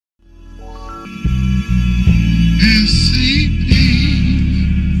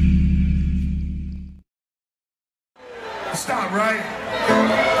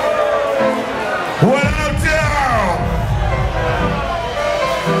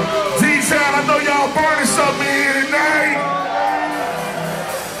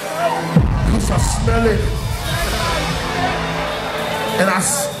smiling. And I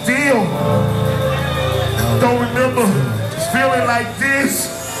still don't remember feeling like this.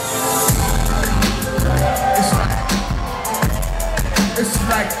 It's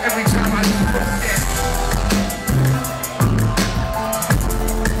like every time I forget,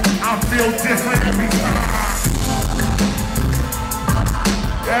 I feel different every time.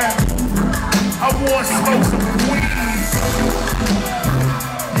 Yeah, I want to smoke some weed.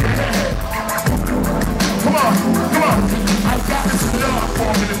 Yeah, come on. I got this love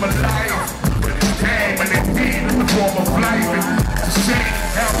forming in my life, but it came and it came in the form of life. It's a shame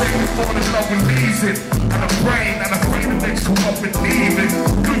how they fall in love with music, and I'm praying that makes you up and leave it.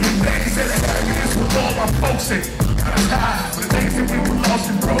 Do you days that I had this with all my folks and I'm tired for the days that we were lost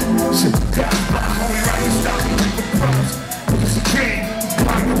and broke. Shit, God, my homie, right here, stop me with the promise. Because he came,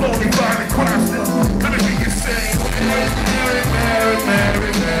 like the lonely violent crime still. Let me hear you say, Mary, Mary, Mary, Mary,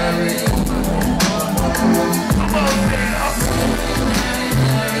 Mary. Come on now.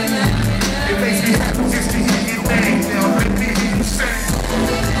 It makes me happy just to hear your name. Now let me hear you say.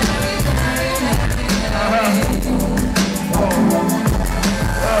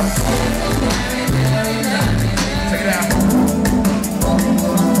 Check it out.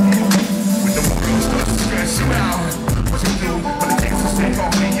 When the world starts to stress you out, what you do when the things are sick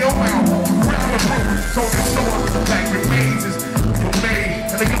off in your mouth? Round the room, told the store, like remains is your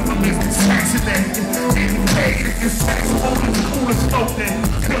maid, and the government is taxing that. Getting paid, it's taxable, it's cool as smoke then.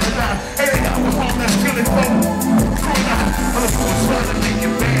 Kill it out, hey, they got the home that's killing folk. Throw it out, other people trying to make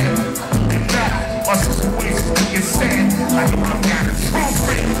it bad. And now, my situation's getting sad. Like I'm got a true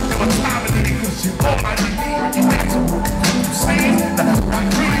friend, never time in it, cause you all I need. You see, that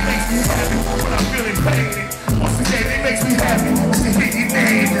really makes me happy when I'm feeling pain. Once again, it makes me happy to hear your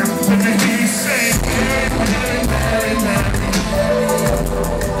name. Let me hear you say, Mary, Mary, Mary, Mary.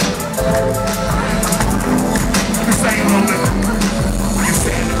 Let me say a little bit. When you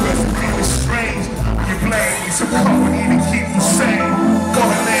say the rest of it is strange, when you blame me, so company to keep you sane. Go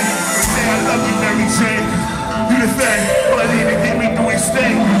ahead and say I love you, Mary Jane. Do the thing, all I need to get me through each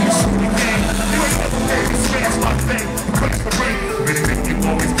thing. You shoot the game, you ain't never made me smash my thing. You crash the brain, really make you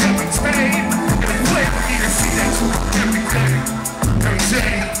always get me pain. And it's play for me to see that you every day.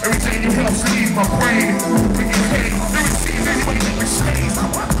 Every day you help squeeze my brain. When you hate, never see anybody that was changed.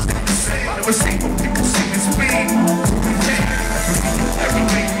 Never see what people see this being.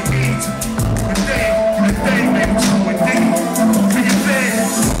 Everything you need. The day, baby, true indeed. Do your thing,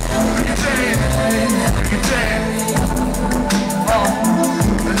 do your thing, do your thing.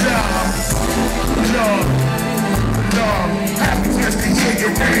 Happy just to hear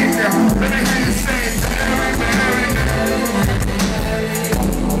your name now. Let me hear you say, Mary, Mary,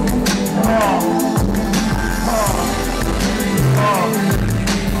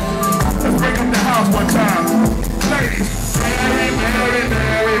 let's break up the house one time. Ladies, Mary, Mary,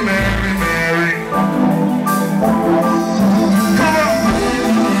 Mary, Mary, Mary. Come on.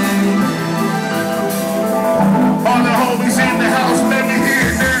 All the homies in the house, let me hear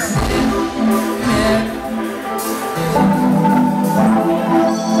it now.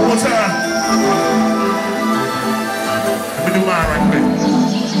 One more time. Let me do mine right quick.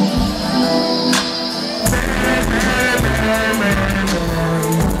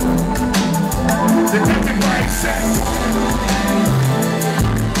 The different mindset.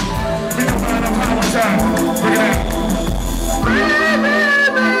 Let me do mine up high one time. Bring it out.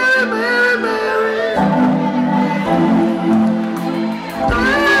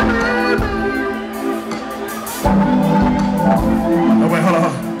 Oh wait, hold on.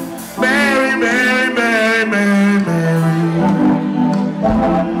 Mary, Mary, Mary, Mary, Mary.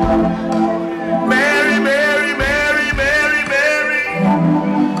 Mary, Mary, Mary, Mary, Mary.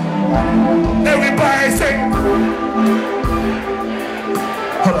 Everybody say.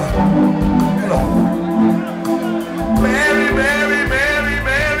 Hold on. Mary, Mary, Mary,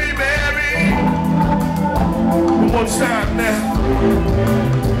 Mary, Mary. One more time now.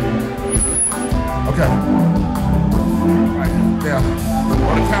 Okay. Yeah,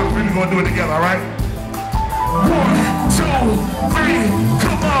 on the count of three, we're gonna do it together, all right? 1, 2, 3,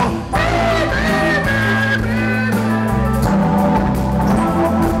 come on!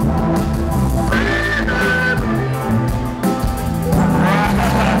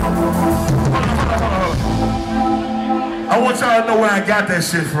 I want y'all to know where I got that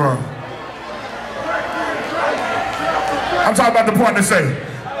shit from. I'm talking about the part that say,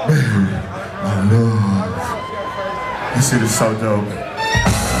 I love. This shit is so dope.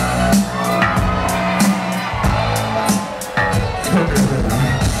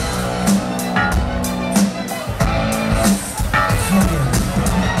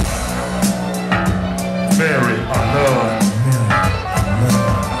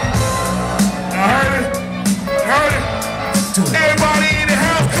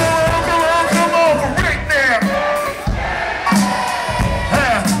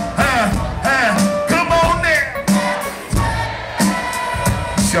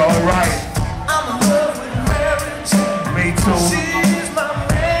 She alright. I'm in love with Mary Jane. Me too.